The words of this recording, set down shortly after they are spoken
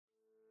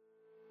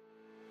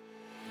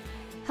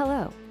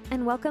Hello,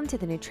 and welcome to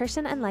the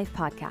Nutrition and Life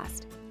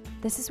Podcast.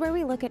 This is where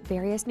we look at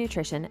various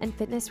nutrition and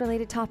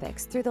fitness-related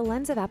topics through the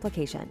lens of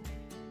application.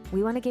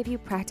 We want to give you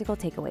practical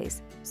takeaways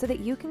so that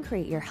you can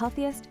create your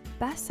healthiest,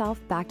 best self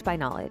backed by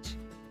knowledge.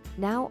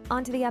 Now,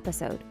 on to the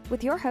episode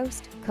with your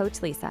host,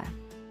 Coach Lisa.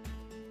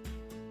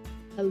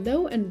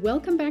 Hello and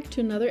welcome back to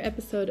another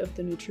episode of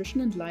the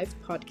Nutrition and Life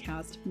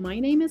Podcast.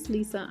 My name is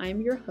Lisa, I'm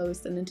your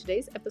host, and in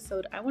today's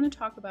episode I want to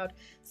talk about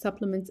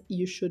supplements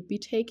you should be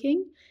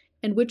taking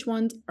and which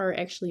ones are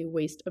actually a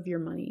waste of your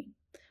money.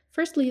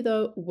 Firstly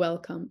though,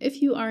 welcome.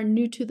 If you are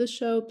new to the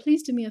show,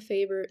 please do me a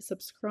favor,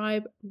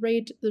 subscribe,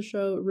 rate the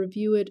show,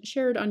 review it,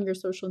 share it on your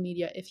social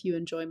media if you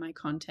enjoy my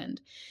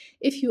content.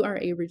 If you are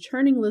a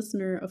returning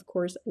listener, of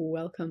course,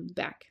 welcome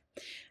back.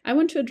 I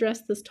want to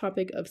address this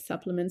topic of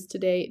supplements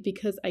today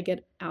because I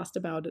get asked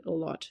about it a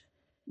lot.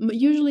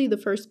 Usually the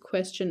first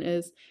question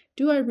is,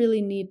 do I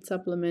really need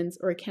supplements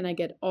or can I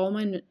get all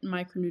my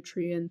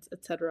micronutrients,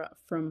 etc.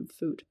 from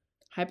food?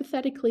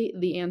 Hypothetically,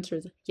 the answer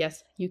is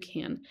yes, you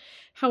can.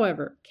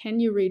 However,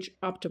 can you reach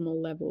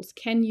optimal levels?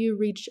 Can you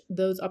reach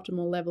those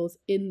optimal levels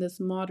in this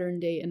modern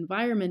day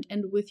environment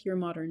and with your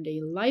modern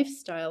day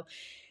lifestyle?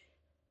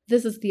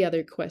 This is the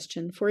other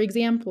question. For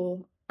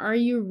example, are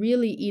you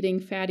really eating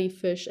fatty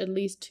fish at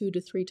least 2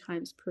 to 3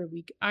 times per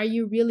week? Are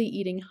you really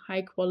eating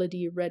high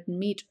quality red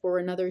meat or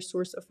another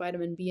source of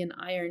vitamin B and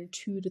iron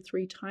 2 to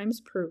 3 times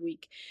per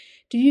week?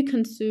 Do you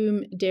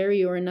consume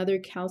dairy or another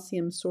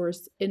calcium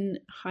source in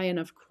high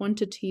enough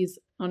quantities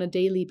on a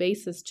daily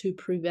basis to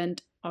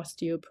prevent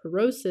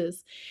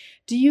osteoporosis?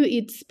 Do you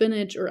eat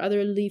spinach or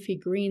other leafy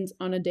greens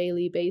on a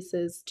daily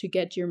basis to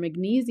get your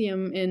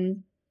magnesium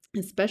in,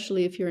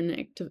 especially if you're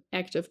an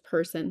active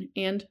person,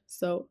 and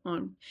so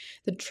on?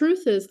 The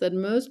truth is that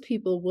most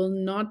people will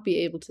not be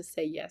able to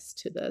say yes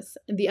to this.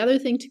 And the other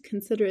thing to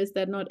consider is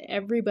that not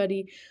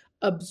everybody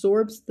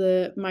absorbs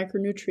the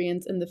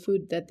micronutrients in the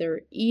food that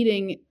they're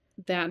eating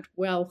that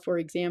well. For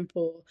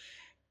example,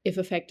 if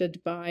affected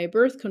by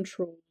birth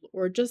control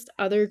or just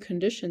other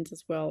conditions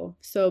as well.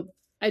 So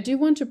I do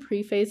want to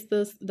preface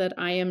this that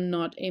I am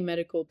not a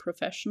medical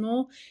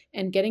professional,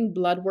 and getting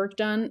blood work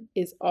done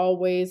is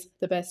always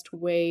the best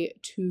way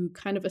to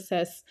kind of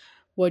assess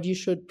what you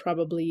should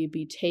probably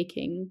be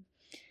taking.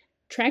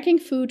 Tracking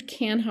food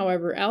can,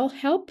 however,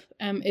 help.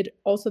 It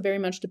also very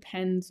much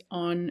depends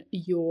on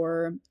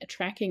your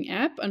tracking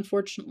app.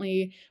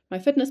 Unfortunately,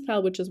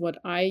 MyFitnessPal, which is what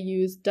I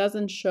use,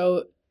 doesn't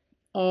show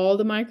all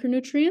the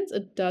micronutrients.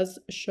 It does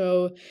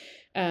show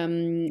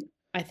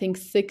I think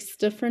 6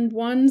 different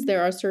ones.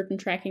 There are certain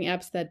tracking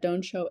apps that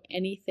don't show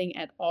anything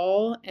at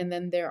all. And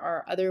then there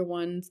are other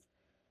ones,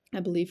 I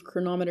believe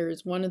Chronometer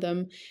is one of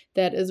them,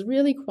 that is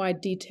really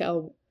quite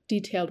detailed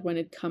when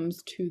it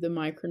comes to the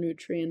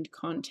micronutrient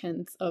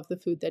contents of the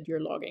food that you're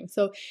logging.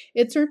 So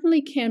it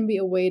certainly can be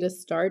a way to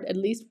start, at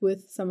least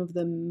with some of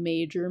the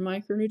major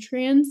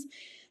micronutrients.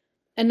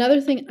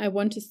 Another thing I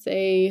want to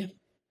say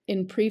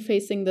in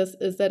prefacing this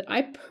is that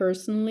I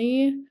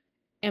personally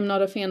am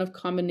not a fan of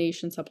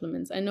combination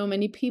supplements. I know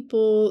many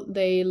people,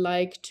 they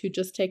like to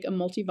just take a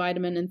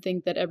multivitamin and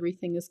think that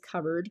everything is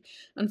covered.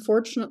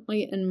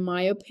 Unfortunately, in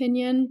my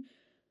opinion,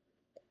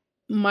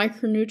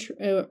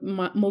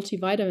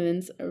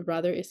 multivitamins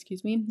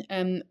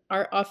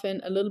are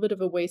often a little bit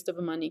of a waste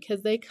of money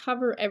because they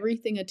cover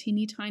everything a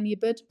teeny tiny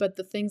bit, but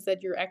the things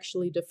that you're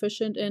actually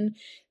deficient in,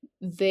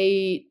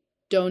 they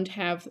don't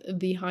have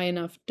the high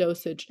enough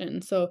dosage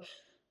in. So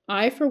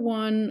I, for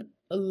one,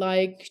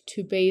 like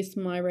to base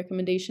my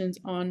recommendations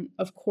on,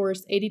 of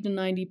course, 80 to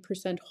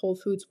 90% whole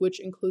foods, which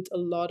includes a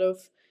lot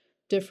of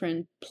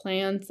different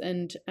plants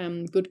and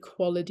good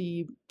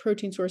quality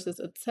protein sources,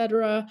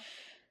 etc.,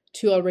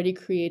 to already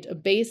create a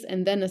base,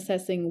 and then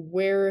assessing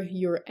where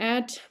you're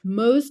at.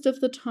 Most of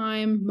the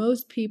time,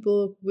 most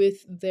people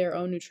with their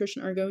own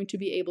nutrition are going to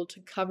be able to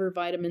cover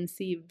vitamin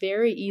C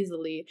very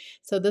easily.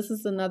 So this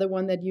is another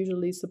one that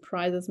usually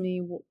surprises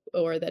me,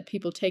 or that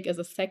people take as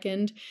a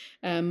second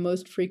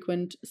most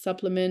frequent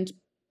supplement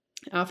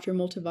after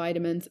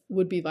multivitamins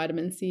would be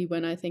vitamin C,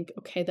 when I think,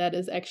 okay, that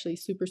is actually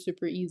super,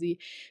 super easy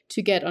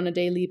to get on a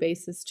daily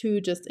basis too.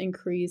 Just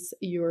increase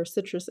your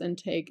citrus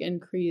intake,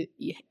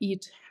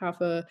 eat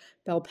half a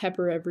bell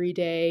pepper every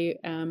day,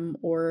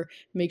 or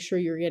make sure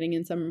you're getting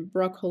in some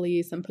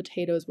broccoli, some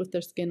potatoes with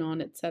their skin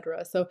on,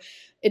 etc. So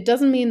it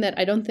doesn't mean that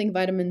I don't think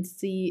vitamin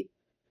C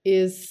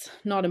is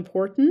not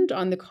important.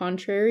 On the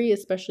contrary,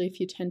 especially if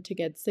you tend to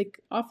get sick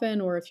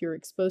often or if you're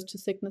exposed to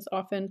sickness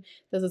often,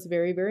 this is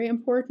very, very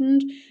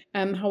important.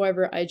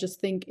 However, I just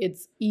think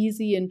it's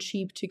easy and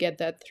cheap to get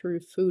that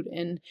through food,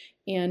 and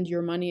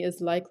your money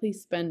is likely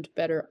spent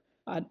better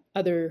at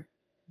other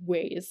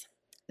ways.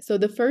 So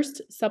the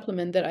first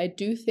supplement that I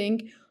do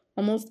think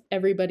almost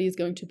everybody is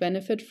going to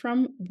benefit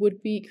from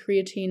would be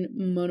creatine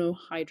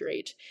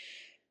monohydrate.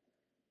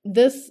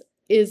 This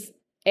is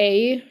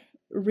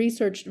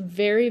researched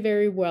very,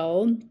 very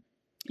well.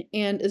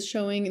 and is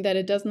showing that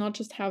it does not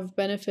just have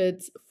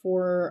benefits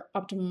for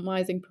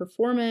optimizing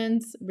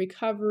performance,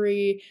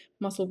 recovery,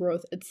 muscle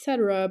growth,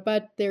 etc.,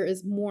 but there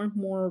is more and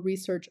more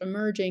research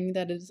emerging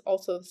that it is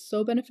also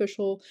so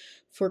beneficial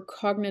for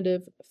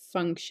cognitive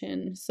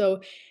function. So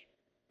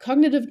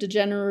cognitive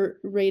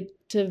degenerative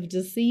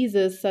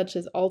diseases such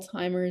as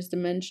Alzheimer's,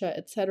 dementia,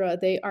 etc.,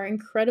 they are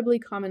incredibly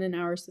common in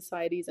our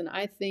societies, and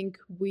I think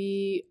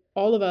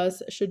all of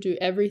us should do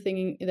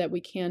everything that we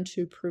can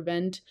to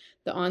prevent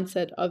the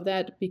onset of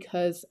that,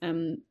 because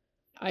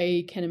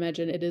I can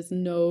imagine it is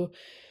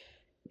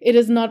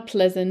not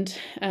pleasant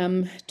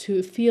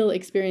to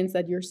experience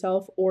that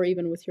yourself or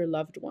even with your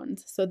loved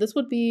ones. So this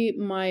would be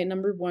my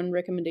number one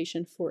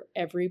recommendation for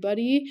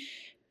everybody.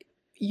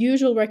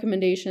 Usual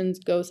recommendations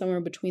go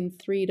somewhere between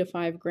 3 to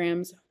 5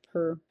 grams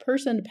per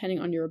person, depending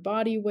on your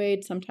body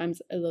weight,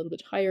 sometimes a little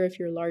bit higher if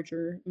you're a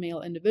larger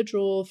male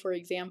individual, for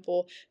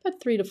example,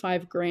 but 3 to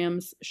 5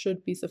 grams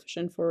should be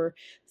sufficient for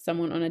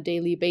someone on a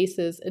daily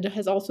basis. It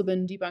has also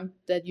been debunked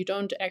that you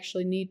don't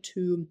actually need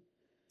to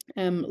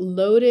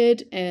load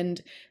it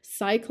and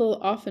cycle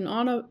off and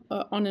on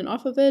and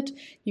off of it.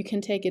 You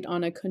can take it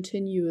on a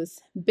continuous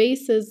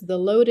basis. The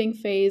loading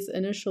phase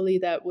initially,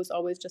 that was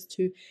always just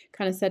to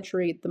kind of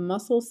saturate the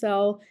muscle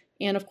cell.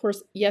 And of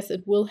course, yes,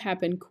 it will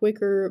happen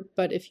quicker,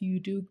 but if you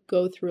do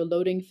go through a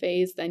loading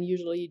phase, then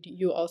usually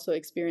you also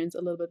experience a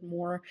little bit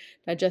more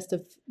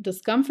digestive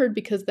discomfort,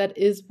 because that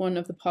is one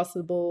of the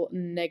possible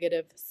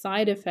negative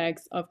side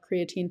effects of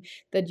creatine,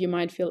 that you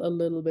might feel a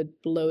little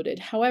bit bloated.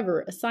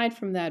 However, aside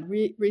from that,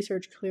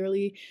 research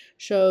clearly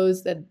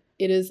shows that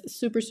it is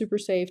super, super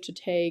safe to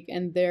take,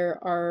 and there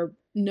are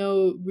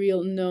no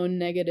real known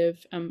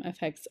negative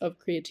effects of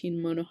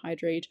creatine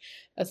monohydrate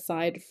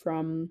aside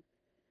from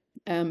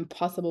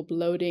possible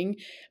bloating.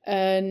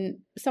 A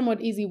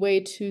somewhat easy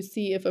way to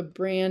see if a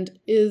brand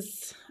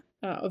is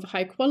of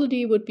high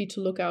quality would be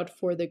to look out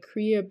for the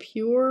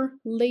Creapure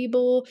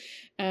label.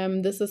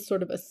 This is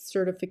sort of a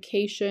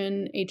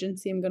certification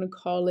agency, I'm going to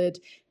call it,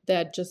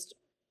 that just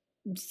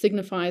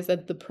signifies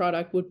that the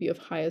product would be of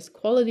highest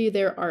quality.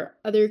 There are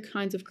other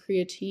kinds of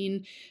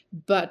creatine,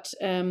 but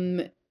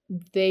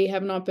they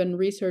have not been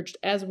researched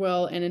as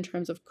well, and in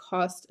terms of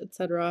cost,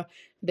 etc.,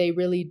 they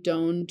really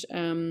don't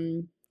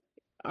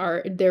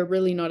they're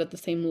really not at the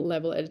same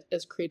level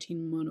as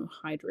creatine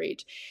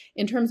monohydrate.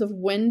 In terms of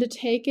when to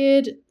take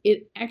it,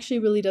 it actually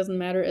really doesn't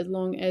matter as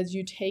long as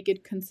you take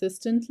it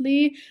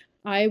consistently.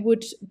 I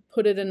would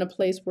put it in a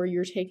place where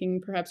you're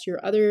taking perhaps your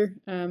other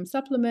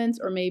supplements,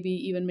 or maybe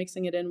even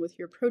mixing it in with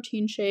your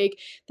protein shake.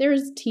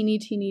 There's teeny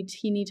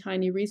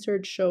tiny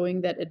research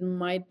showing that it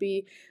might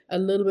be a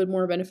little bit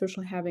more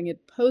beneficial having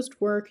it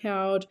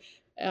post-workout,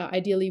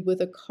 ideally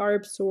with a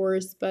carb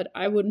source, but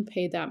I wouldn't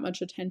pay that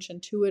much attention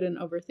to it and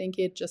overthink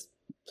it. Just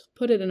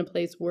put it in a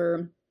place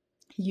where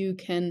you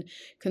can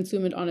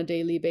consume it on a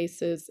daily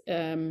basis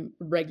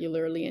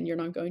regularly, and you're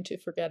not going to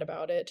forget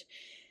about it.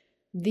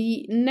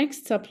 The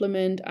next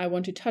supplement I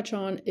want to touch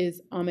on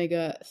is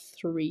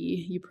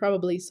omega-3. You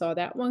probably saw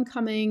that one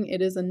coming.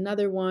 It is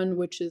another one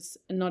which is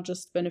not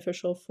just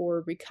beneficial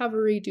for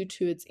recovery due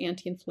to its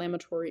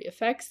anti-inflammatory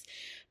effects,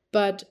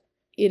 but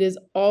it is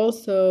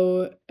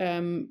also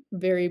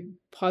very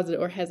positive,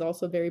 or has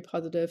also very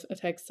positive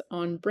effects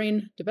on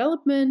brain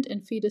development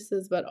in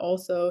fetuses, but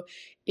also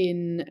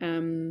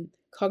in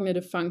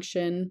cognitive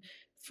function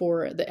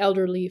for the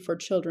elderly, for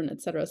children,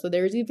 etc. So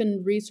there's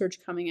even research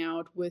coming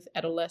out with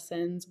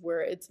adolescents where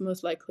it's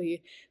most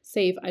likely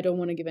safe. I don't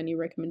want to give any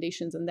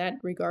recommendations in that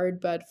regard,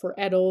 but for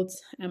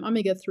adults,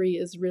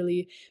 omega-3 is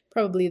really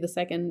probably the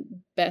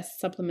second best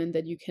supplement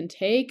that you can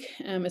take,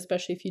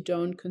 especially if you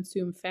don't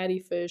consume fatty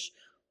fish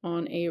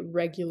on a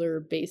regular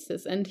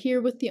basis. And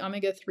here with the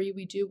omega-3,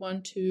 we do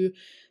want to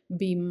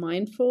be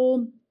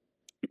mindful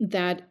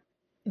that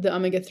the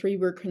omega-3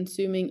 we're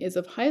consuming is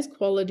of highest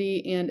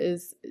quality and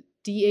is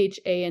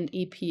DHA and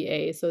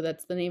EPA, so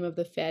that's the name of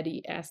the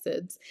fatty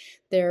acids.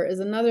 There is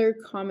another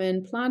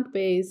common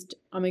plant-based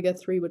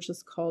omega-3 which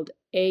is called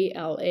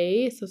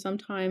ALA, so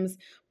sometimes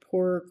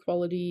poor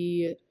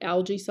quality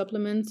algae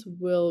supplements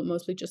will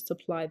mostly just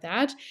supply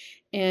that,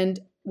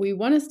 and we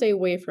want to stay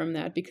away from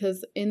that,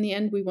 because in the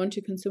end we want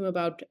to consume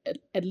about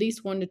at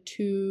least 1 to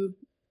 2,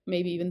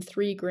 maybe even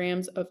 3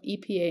 grams of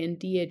EPA and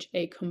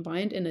DHA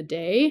combined in a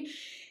day.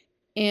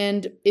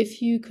 And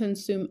if you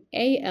consume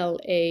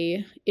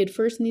ALA, it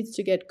first needs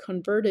to get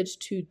converted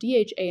to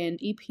DHA and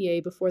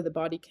EPA before the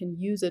body can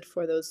use it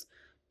for those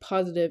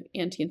positive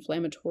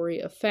anti-inflammatory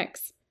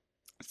effects.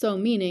 So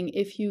meaning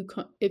if you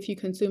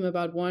consume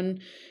about 1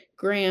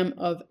 gram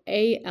of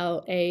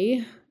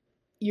ALA,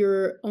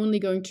 you're only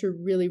going to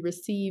really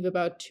receive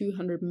about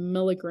 200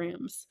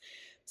 milligrams.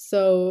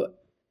 So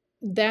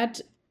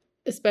that,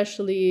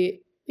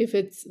 especially if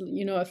it's,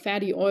 a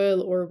fatty oil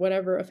or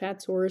whatever, a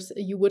fat source,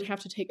 you would have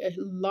to take a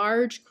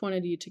large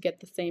quantity to get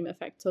the same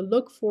effect. So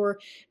look for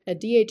a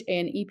DHA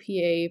and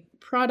EPA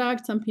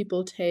product. Some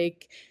people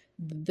take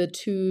the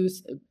two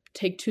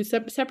take two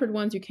separate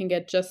ones, you can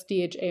get just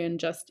DHA and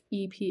just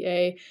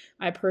EPA.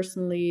 I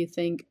personally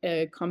think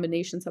a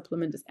combination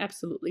supplement is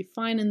absolutely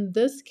fine in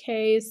this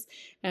case.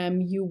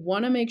 You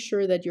want to make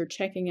sure that you're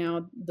checking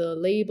out the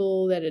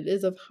label, that it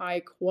is of high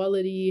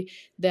quality,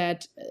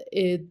 that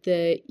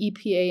the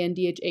EPA and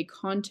DHA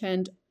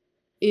content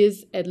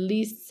is at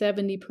least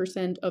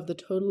 70% of the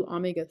total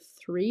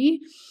omega-3.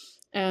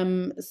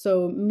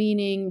 So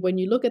meaning when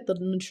you look at the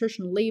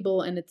nutrition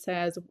label and it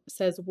says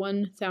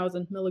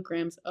 1,000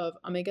 milligrams of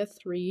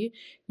omega-3,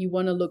 you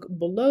want to look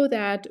below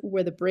that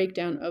where the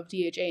breakdown of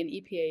DHA and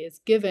EPA is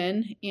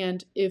given.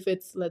 And if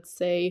it's, let's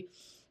say,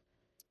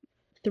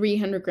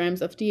 300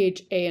 grams of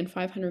DHA and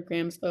 500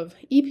 grams of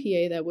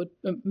EPA, that would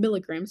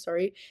milligrams,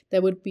 sorry,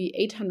 that would be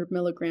 800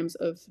 milligrams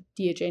of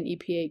DHA and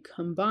EPA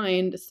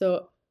combined.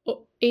 So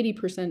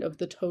 80% of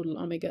the total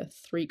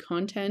omega-3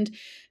 content.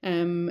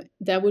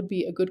 That would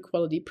be a good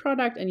quality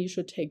product, and you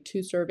should take 2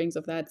 servings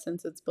of that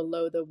since it's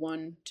below the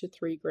 1 to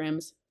 3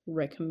 grams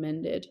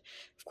recommended.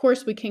 Of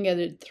course, we can get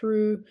it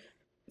through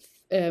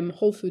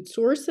whole food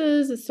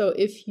sources. So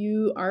if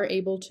you are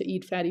able to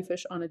eat fatty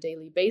fish on a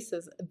daily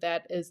basis,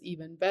 that is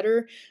even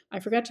better.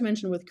 I forgot to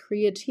mention with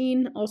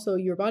creatine, also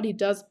your body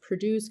does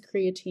produce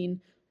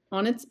creatine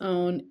on its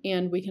own,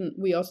 and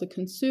we also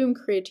consume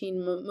creatine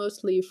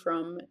mostly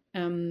from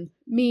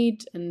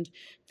meat and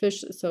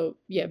fish. So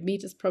yeah,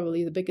 meat is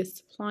probably the biggest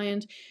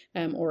suppliant,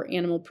 or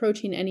animal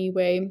protein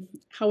anyway.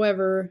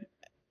 However,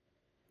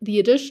 the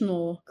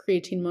additional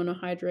creatine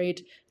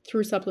monohydrate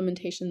through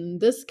supplementation in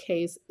this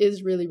case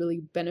is really,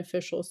 really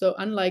beneficial. So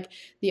unlike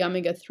the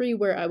omega-3,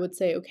 where I would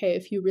say, okay,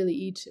 if you really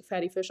eat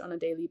fatty fish on a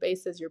daily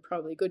basis, you're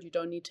probably good. You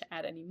don't need to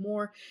add any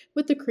more.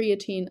 With the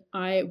creatine,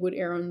 I would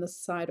err on the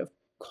side of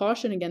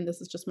caution. Again,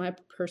 this is just my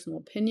personal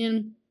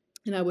opinion,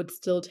 and I would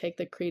still take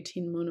the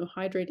creatine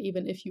monohydrate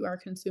even if you are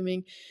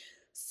consuming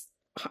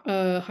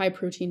a high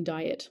protein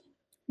diet.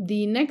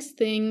 The next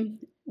thing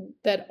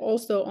that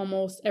also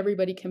almost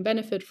everybody can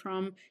benefit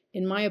from,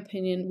 in my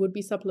opinion, would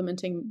be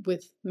supplementing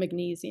with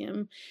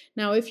magnesium.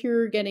 Now, if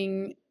you're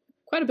getting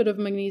quite a bit of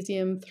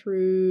magnesium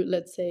through,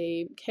 let's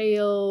say,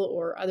 kale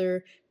or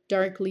other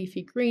dark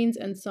leafy greens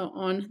and so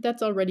on,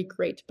 that's already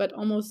great. But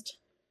almost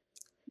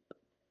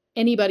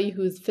anybody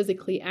who's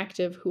physically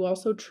active who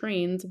also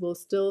trains will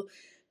still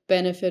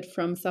benefit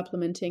from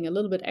supplementing a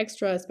little bit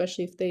extra,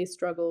 especially if they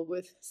struggle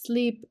with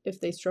sleep, if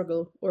they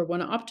struggle or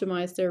want to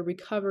optimize their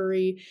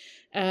recovery.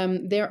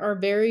 There are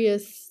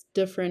various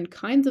different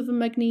kinds of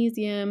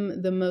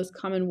magnesium. The most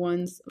common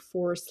ones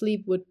for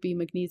sleep would be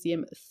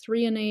magnesium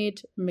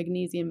threonate,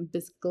 magnesium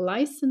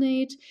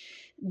bisglycinate.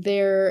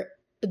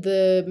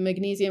 The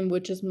magnesium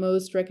which is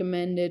most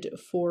recommended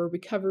for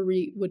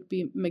recovery would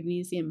be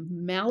magnesium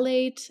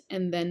malate,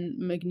 and then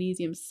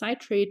magnesium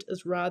citrate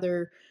is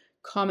rather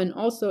common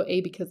also,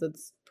 A, because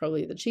it's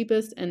probably the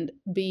cheapest, and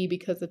B,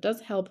 because it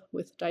does help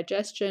with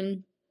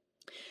digestion.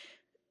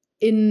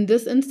 In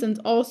this instance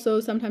also,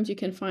 sometimes you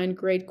can find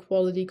great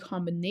quality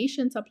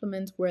combination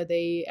supplements where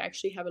they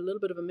actually have a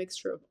little bit of a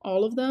mixture of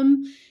all of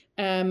them.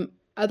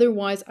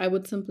 Otherwise, I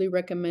would simply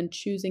recommend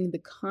choosing the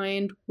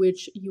kind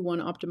which you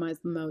want to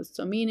optimize the most.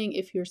 So meaning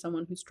if you're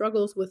someone who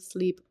struggles with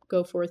sleep,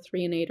 go for a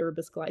threonate or a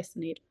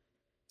bisglycinate.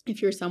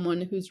 If you're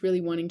someone who's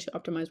really wanting to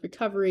optimize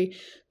recovery,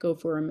 go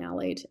for a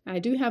malate. I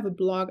do have a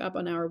blog up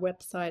on our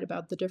website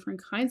about the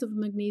different kinds of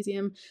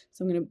magnesium,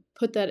 so I'm going to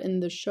put that in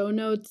the show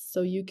notes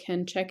so you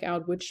can check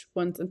out which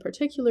ones in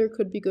particular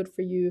could be good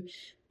for you.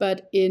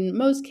 But in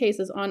most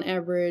cases, on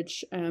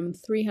average,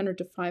 300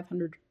 to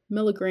 500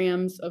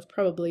 milligrams of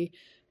probably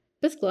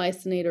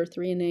bisglycinate or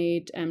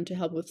threonate to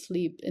help with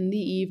sleep in the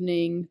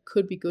evening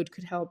could be good,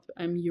 could help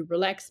you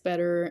relax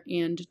better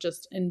and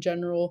just in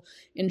general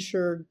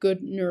ensure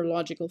good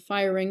neurological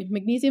firing.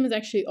 Magnesium is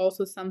actually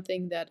also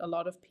something that a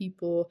lot of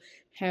people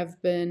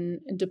have been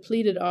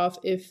depleted of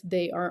if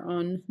they are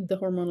on the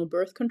hormonal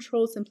birth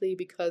control, simply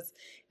because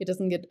it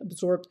doesn't get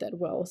absorbed that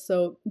well.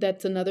 So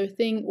that's another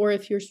thing. Or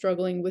if you're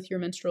struggling with your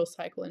menstrual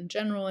cycle in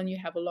general and you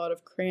have a lot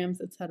of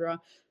cramps, etc.,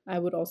 I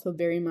would also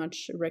very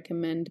much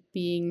recommend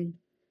being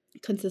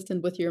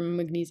consistent with your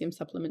magnesium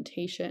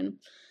supplementation.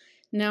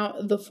 Now,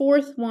 the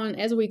fourth one,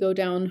 as we go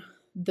down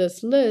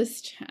this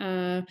list,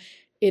 it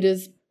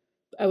is,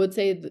 I would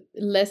say,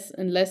 less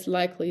and less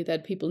likely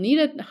that people need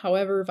it.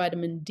 However,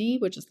 vitamin D,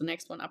 which is the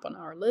next one up on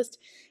our list,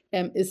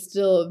 is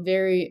still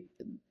very,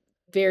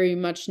 very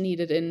much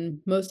needed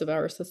in most of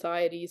our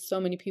societies. So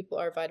many people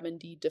are vitamin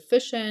D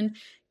deficient.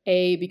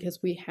 A, because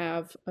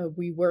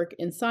we work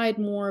inside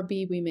more.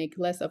 B, we make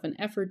less of an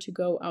effort to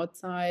go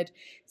outside.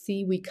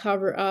 C, we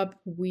cover up.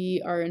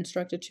 We are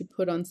instructed to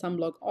put on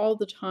sunblock all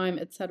the time,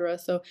 etc.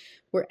 So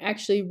we're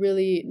actually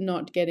really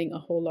not getting a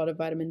whole lot of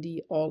vitamin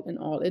D all in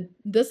all.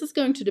 This is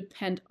going to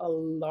depend a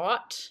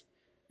lot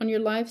on your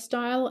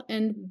lifestyle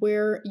and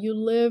where you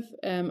live.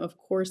 Of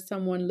course,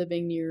 someone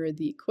living near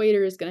the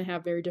equator is going to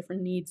have very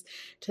different needs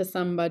to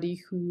somebody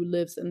who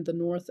lives in the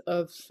north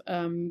of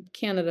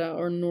Canada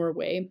or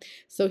Norway.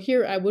 So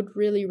here I would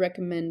really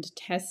recommend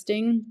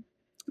testing.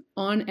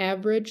 On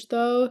average,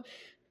 though,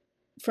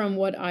 from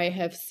what I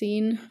have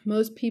seen,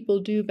 most people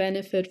do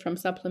benefit from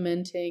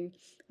supplementing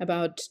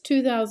about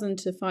 2,000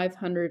 to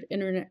 500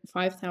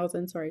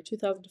 2,000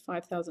 to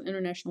 5,000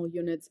 international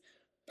units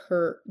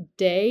per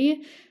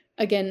day.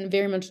 Again,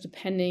 very much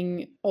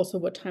depending also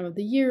what time of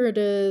the year it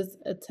is,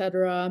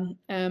 etc.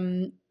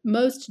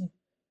 Most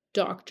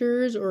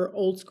doctors or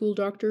old school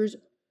doctors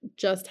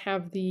just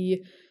have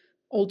the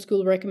old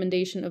school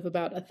recommendation of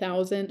about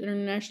 1,000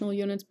 international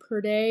units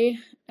per day.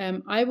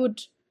 I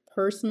would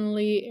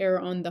personally err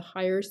on the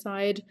higher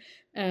side.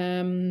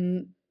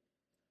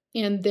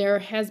 And there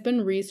has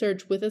been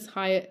research with as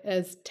high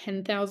as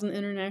 10,000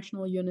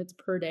 international units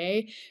per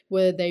day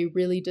where they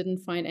really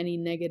didn't find any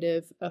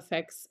negative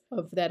effects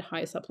of that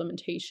high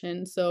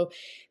supplementation. So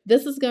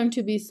this is going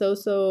to be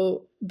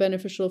so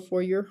beneficial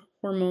for your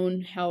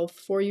hormone health,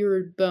 for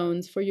your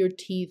bones, for your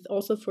teeth,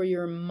 also for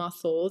your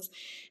muscles.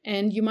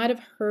 And you might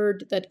have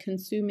heard that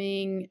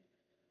consuming,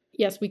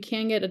 yes, we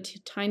can get a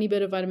tiny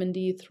bit of vitamin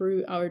D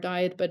through our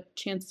diet, but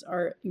chances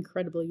are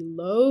incredibly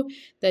low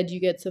that you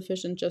get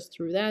sufficient just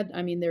through that.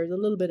 I mean, there's a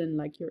little bit in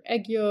like your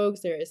egg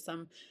yolks, there is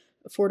some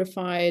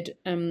fortified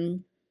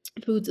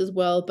foods as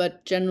well,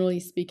 but generally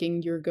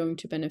speaking, you're going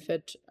to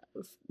benefit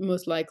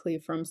most likely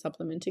from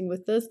supplementing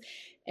with this.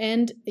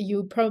 And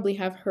you probably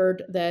have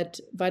heard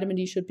that vitamin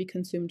D should be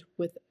consumed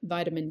with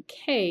vitamin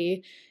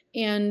K.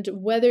 And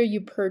whether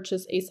you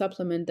purchase a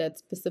supplement that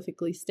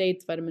specifically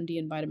states vitamin D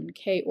and vitamin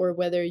K, or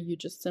whether you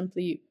just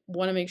simply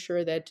want to make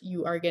sure that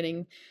you are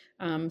getting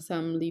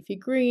some leafy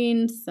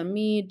greens, some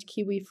meat,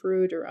 kiwi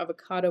fruit, or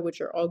avocado,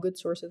 which are all good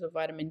sources of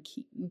vitamin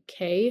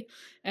K,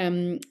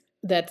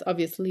 that's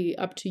obviously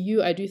up to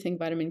you. I do think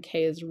vitamin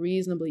K is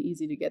reasonably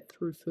easy to get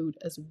through food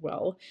as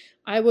well.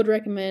 I would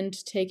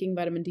recommend taking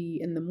vitamin D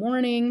in the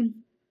morning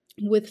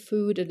with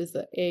food. It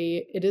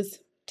is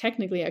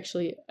technically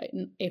actually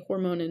a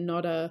hormone and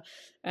not a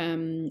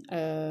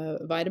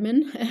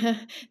vitamin,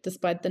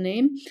 despite the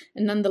name.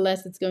 And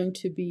nonetheless, it's going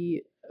to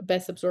be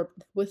best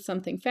absorbed with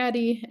something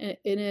fatty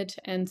in it,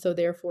 and so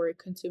therefore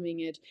consuming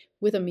it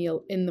with a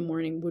meal in the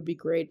morning would be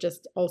great.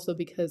 Just also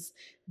because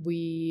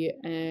we,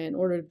 in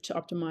order to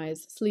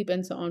optimize sleep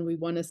and so on, we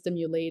want to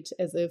stimulate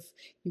as if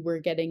you were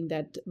getting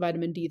that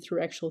vitamin D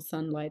through actual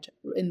sunlight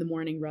in the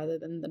morning rather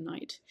than the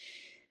night.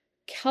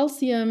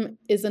 Calcium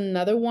is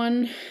another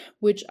one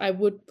which I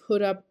would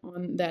put up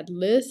on that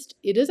list.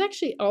 It is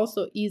actually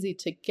also easy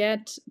to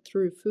get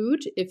through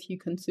food if you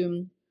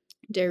consume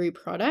dairy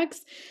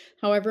products.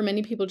 However,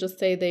 many people just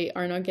say they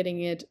are not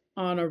getting it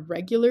on a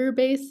regular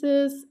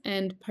basis,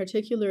 and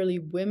particularly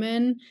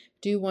women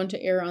do want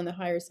to err on the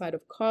higher side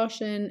of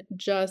caution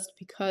just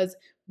because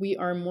we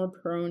are more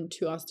prone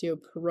to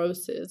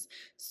osteoporosis.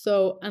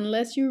 So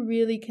unless you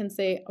really can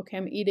say, okay,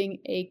 I'm eating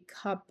a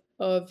cup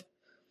of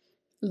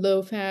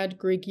low-fat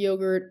Greek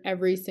yogurt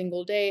every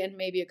single day and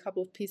maybe a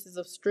couple of pieces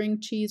of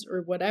string cheese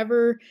or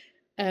whatever,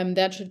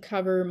 that should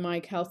cover my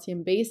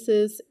calcium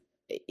basis.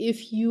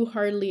 If you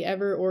hardly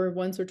ever or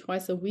once or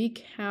twice a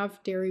week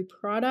have dairy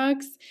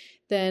products,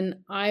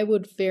 then I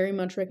would very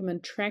much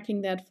recommend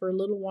tracking that for a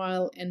little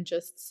while and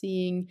just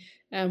seeing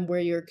where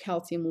your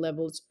calcium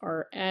levels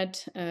are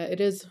at. It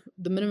is,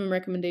 the minimum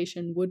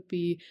recommendation would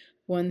be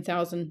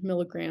 1,000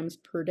 milligrams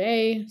per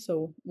day,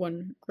 so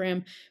 1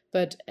 gram.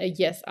 But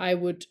yes, I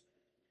would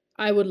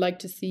like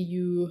to see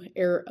you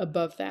err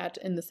above that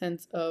in the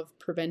sense of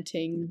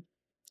preventing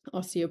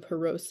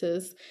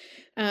osteoporosis.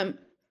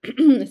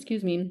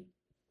 Excuse me.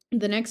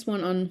 The next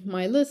one on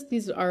my list,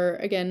 these are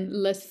again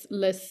less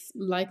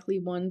likely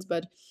ones,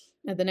 but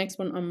the next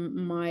one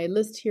on my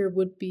list here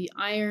would be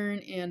iron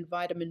and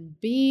vitamin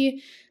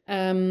B.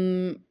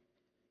 Again,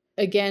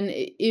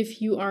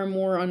 if you are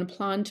more on a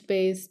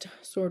plant-based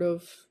sort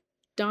of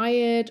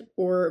diet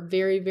or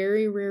very,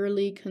 very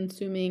rarely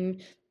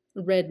consuming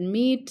red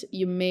meat,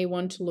 you may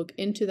want to look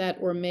into that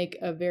or make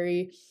a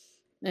very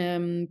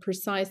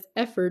precise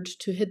effort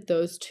to hit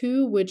those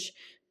two, which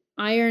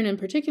iron in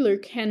particular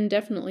can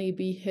definitely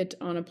be hit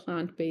on a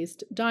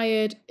plant-based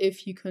diet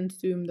if you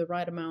consume the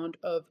right amount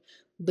of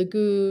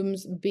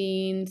legumes,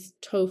 beans,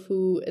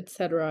 tofu,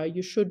 etc.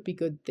 You should be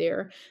good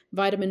there.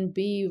 Vitamin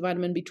B,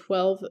 vitamin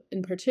B12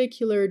 in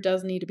particular,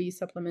 does need to be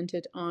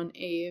supplemented on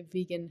a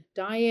vegan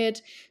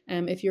diet.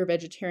 If you're a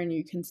vegetarian,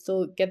 you can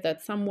still get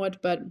that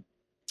somewhat, but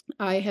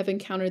I have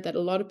encountered that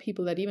a lot of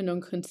people that even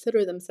don't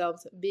consider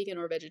themselves vegan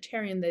or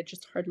vegetarian, they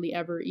just hardly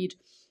ever eat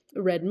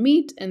red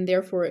meat, and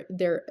therefore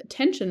their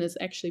attention is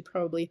actually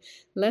probably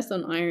less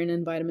on iron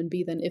and vitamin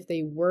B than if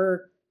they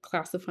were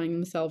classifying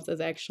themselves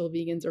as actual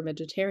vegans or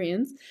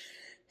vegetarians.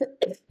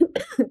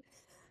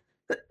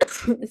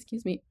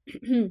 Excuse me.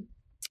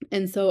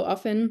 And so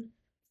often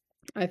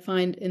I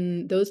find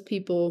in those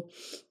people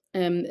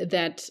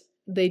that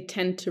they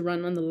tend to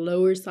run on the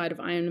lower side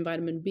of iron and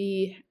vitamin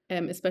B,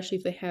 especially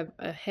if they have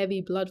a heavy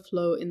blood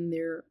flow in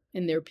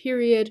their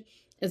period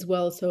as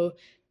well. So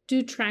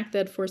do track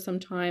that for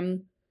some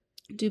time.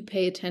 Do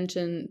pay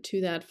attention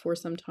to that for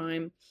some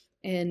time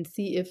and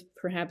see if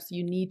perhaps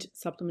you need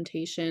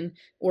supplementation,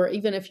 or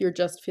even if you're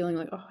just feeling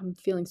like, oh, I'm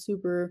feeling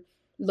super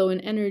low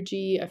in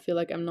energy, I feel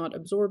like I'm not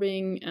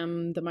absorbing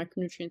the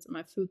micronutrients in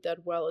my food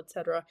that well,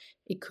 etc.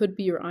 It could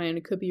be your iron,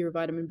 it could be your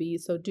vitamin B,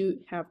 so do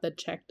have that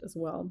checked as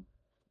well.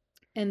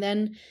 And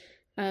then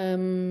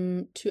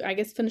to, I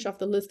guess, finish off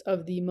the list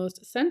of the most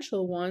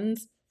essential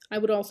ones, I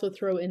would also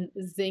throw in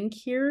zinc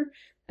here,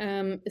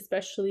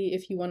 especially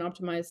if you want to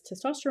optimize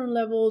testosterone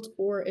levels,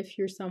 or if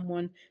you're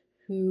someone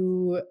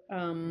who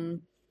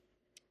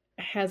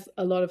has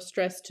a lot of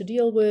stress to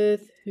deal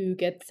with, who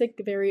gets sick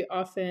very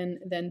often,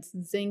 then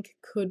zinc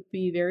could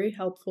be very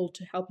helpful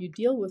to help you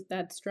deal with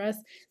that stress.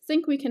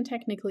 Zinc we can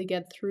technically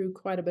get through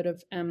quite a bit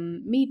of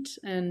meat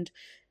and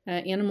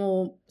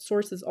animal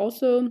sources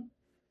also,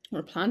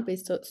 or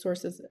plant-based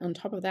sources on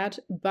top of that.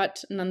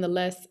 But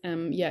nonetheless,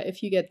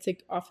 if you get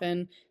sick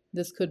often,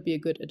 this could be a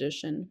good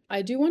addition.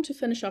 I do want to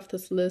finish off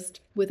this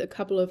list with a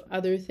couple of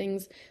other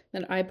things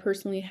that I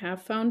personally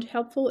have found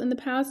helpful in the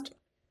past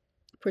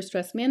for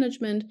stress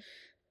management.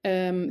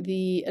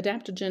 The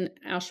adaptogen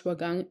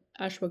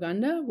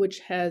ashwagandha, which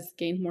has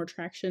gained more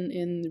traction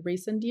in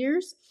recent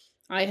years.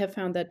 I have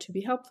found that to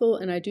be helpful,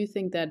 and I do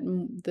think that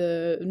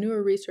the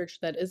newer research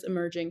that is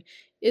emerging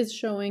is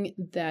showing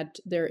that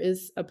there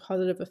is a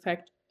positive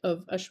effect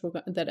of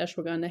that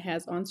ashwagandha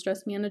has on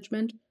stress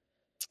management.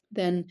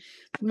 Then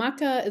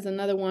maca is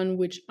another one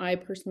which I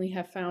personally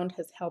have found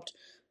has helped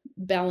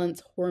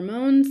balance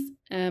hormones.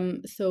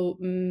 So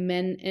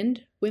men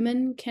and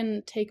women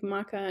can take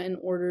maca in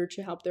order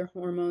to help their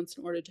hormones,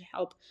 in order to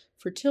help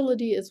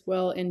fertility as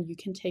well, and you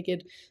can take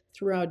it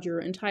throughout your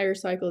entire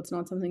cycle. It's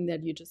not something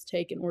that you just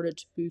take in order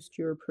to boost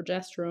your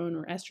progesterone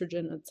or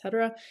estrogen,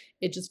 etc.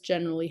 It just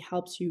generally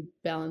helps you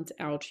balance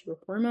out your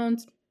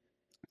hormones.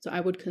 So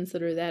I would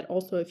consider that.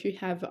 Also, if you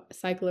have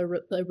cycle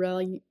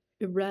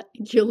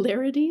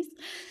irregularities.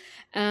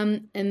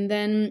 And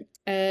then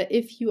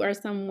if you are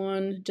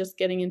someone, just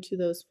getting into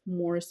those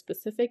more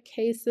specific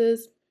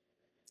cases,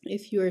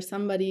 if you are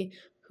somebody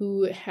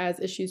who has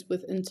issues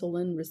with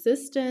insulin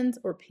resistance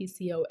or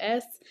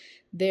PCOS,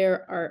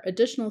 there are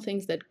additional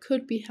things that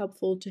could be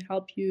helpful to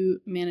help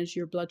you manage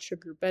your blood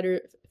sugar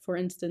better. For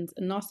instance,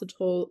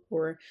 inositol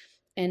or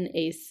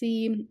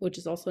NAC, which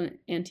is also an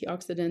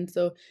antioxidant.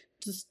 So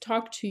just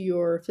talk to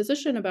your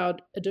physician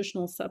about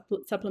additional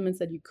supplements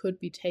that you could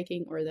be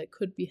taking or that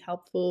could be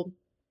helpful,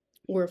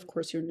 or of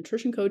course your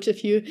nutrition coach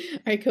if you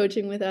are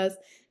coaching with us,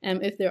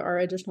 if there are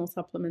additional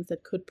supplements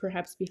that could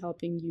perhaps be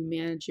helping you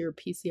manage your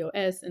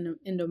PCOS and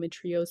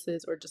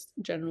endometriosis, or just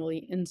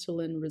generally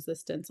insulin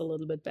resistance a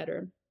little bit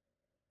better.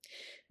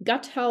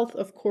 Gut health,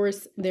 of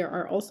course, there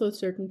are also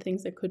certain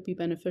things that could be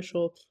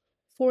beneficial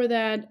for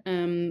that.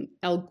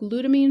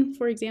 L-glutamine,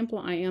 for example,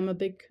 I am a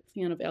big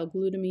fan of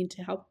L-glutamine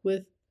to help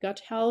with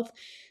gut health.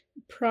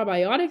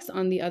 Probiotics,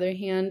 on the other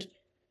hand,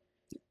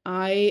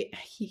 I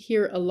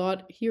hear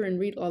and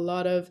read a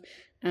lot of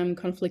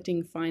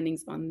conflicting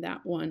findings on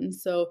that one.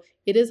 So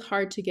it is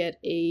hard to get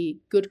a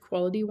good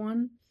quality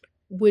one,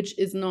 which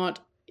is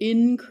not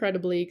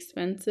incredibly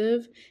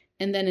expensive.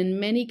 And then in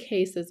many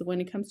cases, when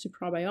it comes to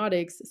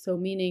probiotics, so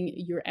meaning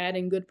you're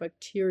adding good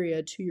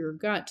bacteria to your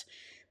gut,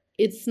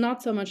 it's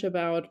not so much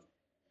about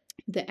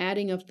the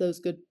adding of those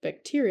good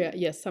bacteria.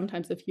 Yes,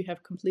 sometimes if you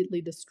have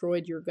completely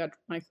destroyed your gut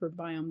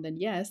microbiome, then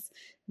yes.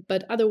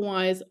 But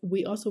otherwise,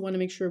 we also want to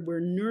make sure we're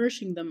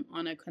nourishing them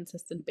on a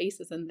consistent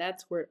basis. And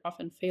that's where it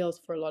often fails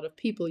for a lot of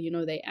people. You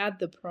know, they add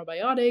the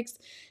probiotics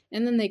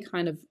and then they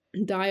kind of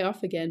die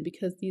off again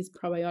because these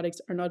probiotics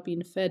are not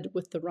being fed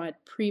with the right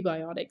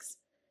prebiotics.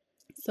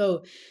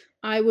 So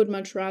I would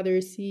much rather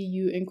see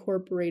you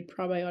incorporate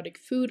probiotic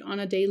food on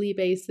a daily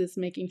basis,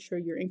 making sure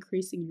you're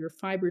increasing your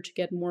fiber to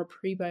get more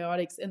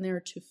prebiotics in there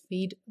to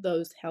feed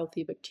those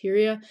healthy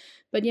bacteria.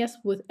 But yes,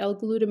 with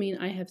L-glutamine,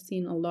 I have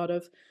seen a lot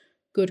of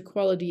good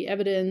quality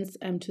evidence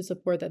to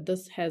support that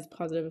this has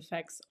positive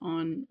effects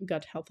on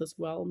gut health as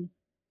well.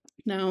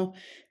 Now,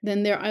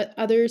 then there are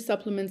other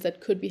supplements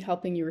that could be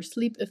helping your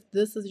sleep if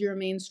this is your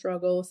main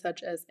struggle,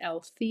 such as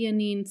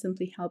L-theanine,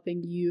 simply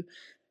helping you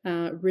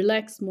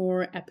relax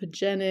more,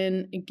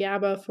 epigenin,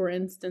 GABA, for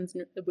instance,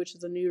 which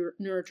is a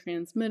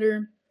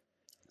neurotransmitter.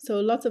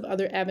 So lots of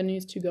other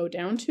avenues to go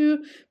down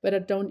to, but I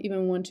don't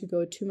even want to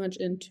go too much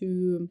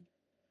into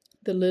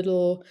the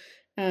little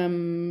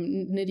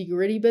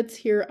nitty-gritty bits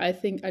here. I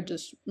think I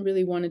just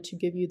really wanted to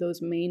give you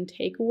those main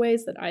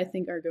takeaways that I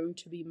think are going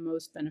to be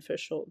most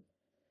beneficial.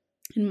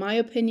 In my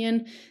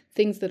opinion,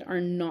 things that are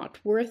not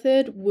worth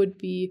it would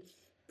be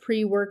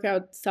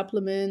pre-workout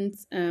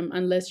supplements,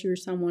 unless you're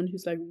someone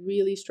who's like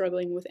really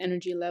struggling with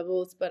energy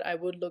levels, but I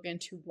would look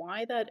into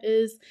why that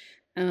is.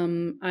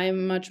 I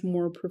much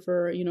more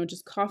prefer,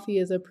 just coffee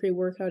as a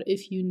pre-workout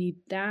if you need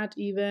that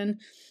even.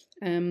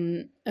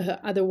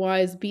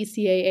 Otherwise,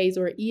 BCAAs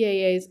or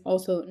EAAs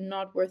also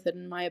not worth it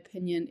in my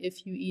opinion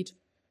if you eat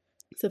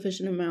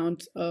sufficient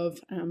amount of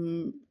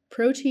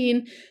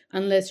protein.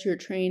 Unless you're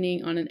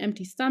training on an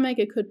empty stomach,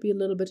 it could be a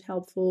little bit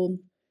helpful.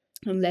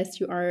 Unless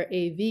you are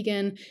a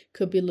vegan,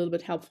 could be a little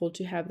bit helpful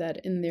to have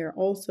that in there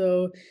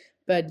also.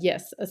 But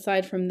yes,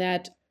 aside from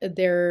that,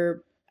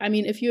 there I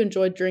mean, if you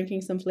enjoy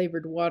drinking some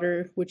flavored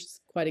water, which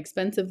is quite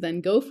expensive,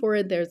 then go for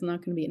it. There's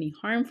not going to be any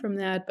harm from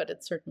that, but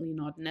it's certainly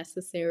not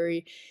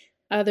necessary.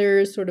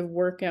 Other sort of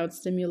workout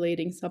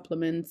stimulating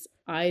supplements,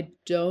 I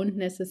don't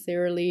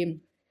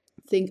necessarily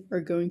think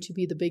are going to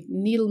be the big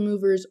needle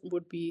movers,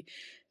 would be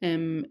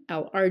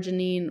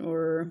L-arginine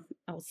or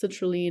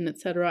L-citrulline,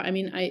 etc. I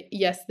mean,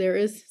 yes, there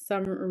is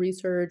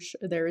research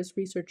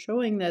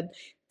showing that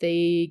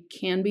they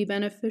can be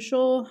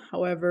beneficial.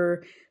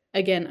 However,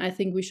 again, I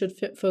think we should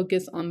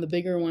focus on the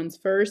bigger ones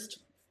first.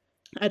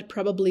 I'd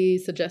probably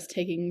suggest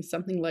taking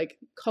something like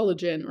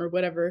collagen or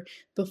whatever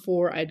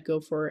before I'd go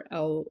for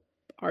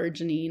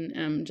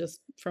L-arginine,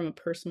 just from a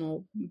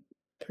personal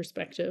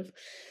perspective.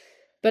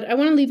 But I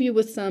want to leave you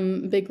with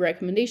some big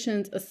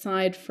recommendations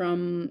aside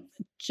from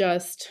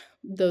just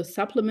those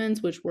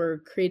supplements, which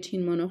were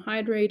creatine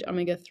monohydrate,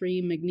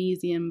 omega-3,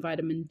 magnesium,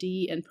 vitamin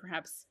D, and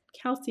perhaps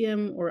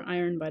calcium or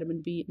iron,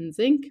 vitamin B, and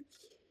zinc.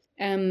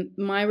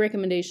 My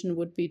recommendation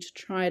would be to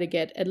try to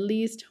get at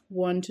least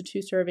 1 to 2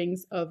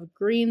 servings of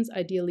greens,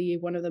 ideally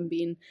one of them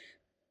being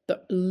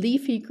the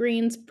leafy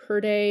greens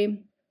per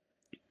day.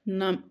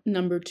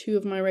 Number 2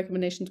 of my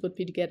recommendations would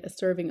be to get a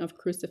serving of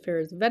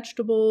cruciferous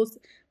vegetables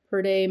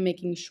per day,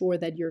 making sure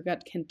that your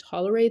gut can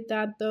tolerate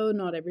that, though.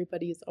 Not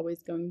everybody is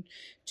always going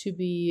to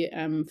be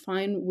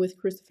fine with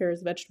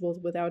cruciferous vegetables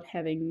without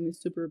having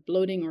super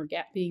bloating or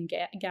being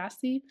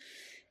gassy.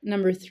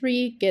 Number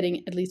 3,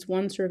 getting at least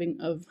 1 serving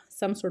of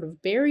some sort of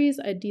berries,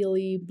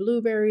 ideally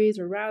blueberries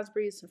or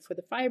raspberries for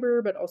the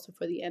fiber, but also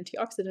for the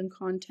antioxidant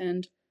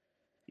content.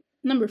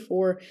 Number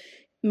 4,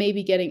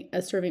 maybe getting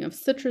a serving of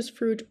citrus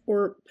fruit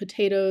or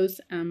potatoes,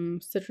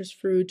 citrus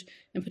fruit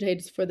and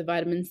potatoes for the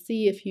vitamin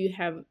C. If you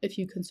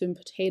consume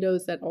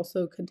potatoes, that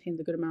also contains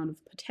a good amount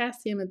of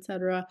potassium,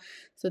 etc.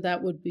 So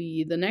that would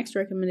be the next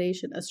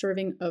recommendation. A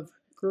serving of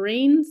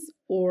grains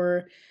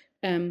or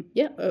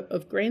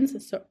of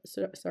grains.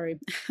 Sorry,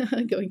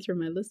 going through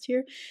my list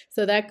here.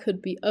 So that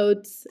could be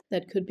oats,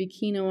 that could be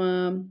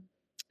quinoa,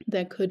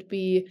 that could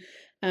be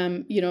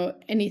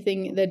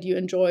anything that you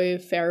enjoy,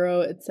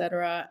 farro,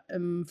 etc.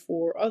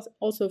 For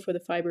also for the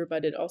fiber,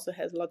 but it also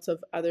has lots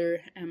of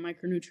other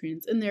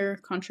micronutrients in there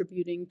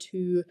contributing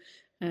to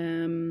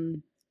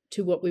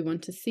what we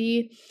want to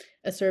see.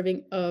 A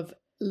serving of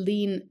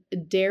lean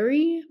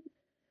dairy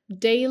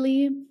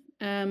daily.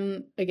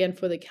 Again,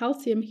 for the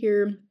calcium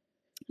here,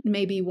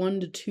 maybe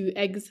 1 to 2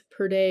 eggs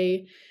per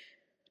day,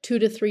 2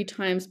 to 3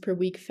 times per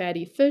week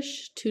fatty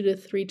fish, 2 to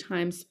 3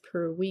 times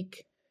per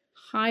week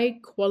high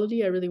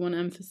quality, I really want to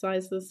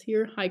emphasize this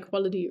here, high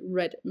quality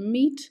red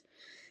meat.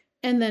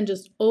 And then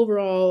just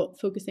overall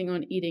focusing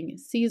on eating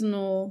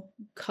seasonal,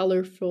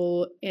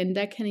 colorful, and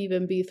that can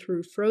even be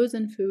through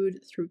frozen food,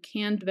 through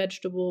canned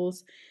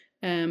vegetables.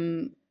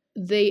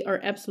 They are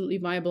absolutely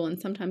viable and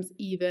sometimes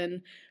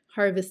even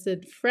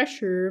harvested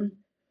fresher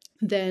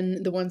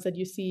than the ones that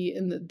you see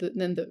in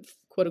the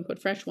quote-unquote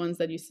fresh ones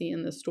that you see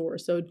in the store.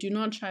 So do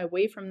not shy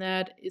away from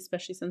that,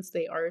 especially since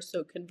they are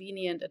so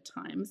convenient at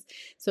times.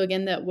 So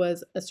again, that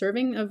was a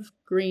serving of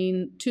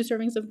 2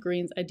 servings of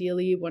greens,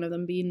 ideally one of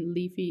them being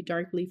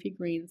dark leafy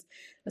greens,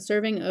 a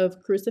serving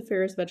of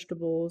cruciferous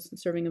vegetables, a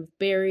serving of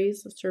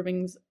berries, a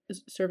serving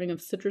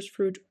of citrus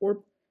fruit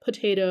or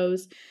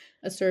potatoes,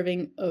 a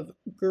serving of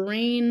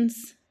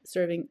grains, a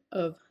serving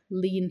of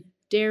lean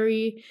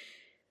dairy,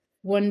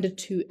 1 to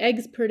 2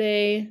 eggs per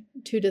day,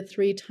 2 to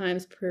 3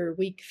 times per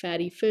week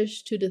fatty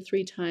fish, 2 to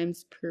 3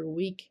 times per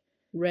week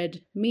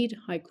red meat,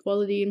 high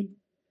quality,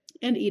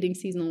 and eating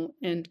seasonal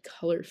and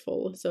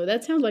colorful. So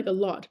that sounds like a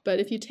lot, but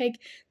if you take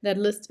that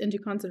list into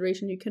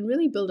consideration, you can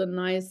really build a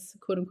nice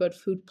quote-unquote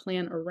food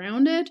plan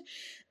around it.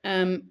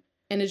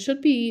 And it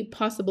should be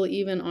possible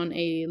even on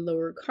a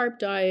lower carb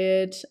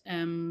diet,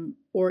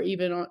 or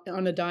even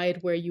on a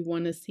diet where you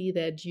want to see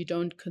that you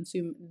don't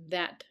consume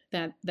that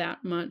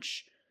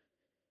much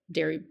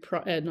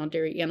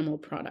animal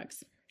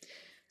products.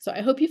 So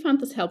I hope you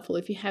found this helpful.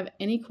 If you have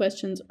any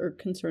questions or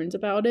concerns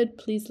about it,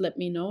 please let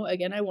me know.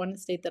 Again, I want to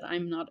state that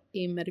I'm not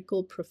a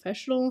medical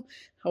professional.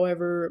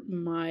 However,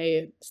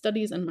 my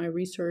studies and my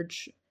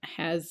research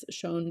has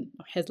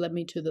led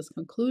me to this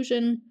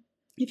conclusion.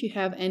 If you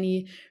have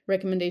any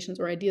recommendations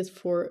or ideas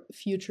for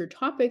future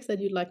topics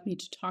that you'd like me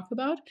to talk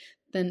about,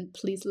 then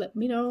please let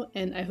me know,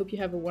 and I hope you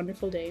have a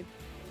wonderful day.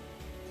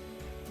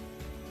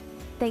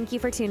 Thank you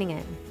for tuning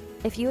in.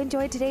 If you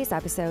enjoyed today's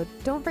episode,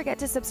 don't forget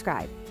to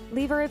subscribe,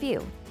 leave a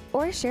review,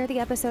 or share the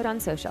episode on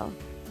social.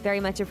 Very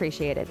much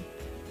appreciated.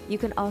 You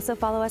can also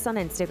follow us on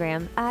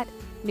Instagram at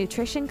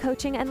Nutrition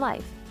Coaching and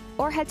Life,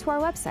 or head to our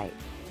website,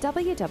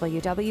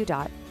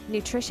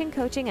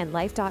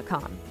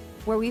 www.nutritioncoachingandlife.com,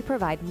 where we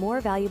provide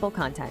more valuable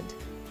content.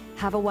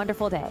 Have a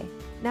wonderful day.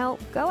 Now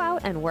go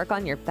out and work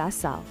on your best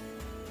self.